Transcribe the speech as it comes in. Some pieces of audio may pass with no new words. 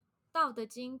道德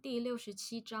经》第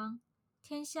67章：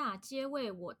天下皆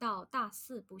谓我道大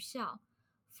肆不孝，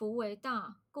夫为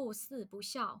大，故四不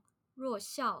孝。若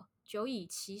孝，久以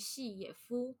其细也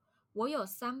夫。我有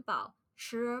三宝，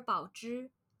持而保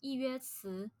之。一曰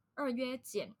慈，二曰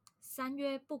俭，三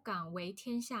曰不敢为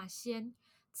天下先。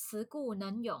慈故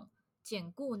能勇，俭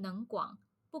故能广，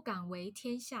不敢为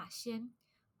天下先，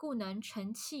故能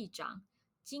成器长。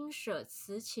今舍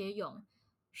慈且勇，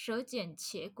舍俭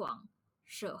且广，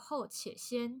舍后且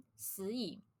先，死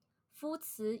矣。夫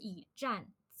慈以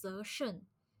战则胜，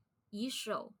以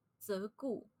守则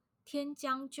固。天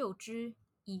将救之，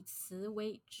以慈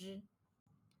为之。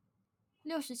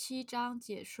67章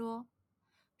解说：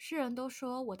世人都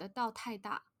说我的道太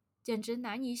大，简直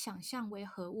难以想象为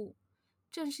何物。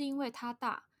正是因为它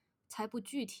大，才不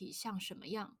具体像什么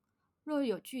样。若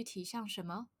有具体像什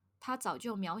么，它早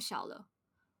就渺小了。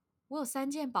我有3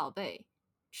件宝贝，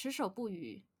持守不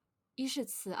渝：一是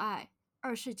慈爱，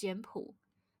二是简朴，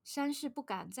三是不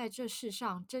敢在这世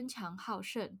上争强好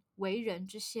胜，为人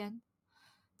之先。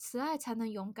慈爱才能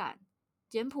勇敢，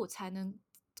简朴才能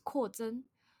扩增，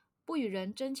不与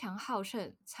人争强好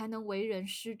胜，才能为人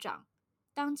师长。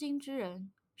当今之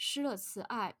人，失了慈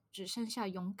爱，只剩下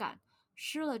勇敢；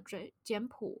失了简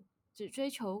朴，只追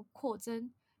求扩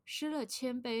增；失了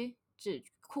谦卑，只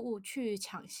顾去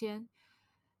抢先。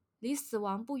离死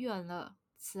亡不远了，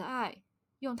慈爱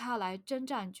用它来征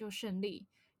战就胜利，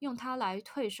用它来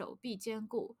退守必坚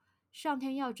固。上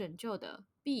天要拯救的，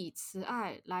必以慈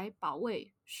爱来保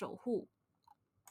卫守护。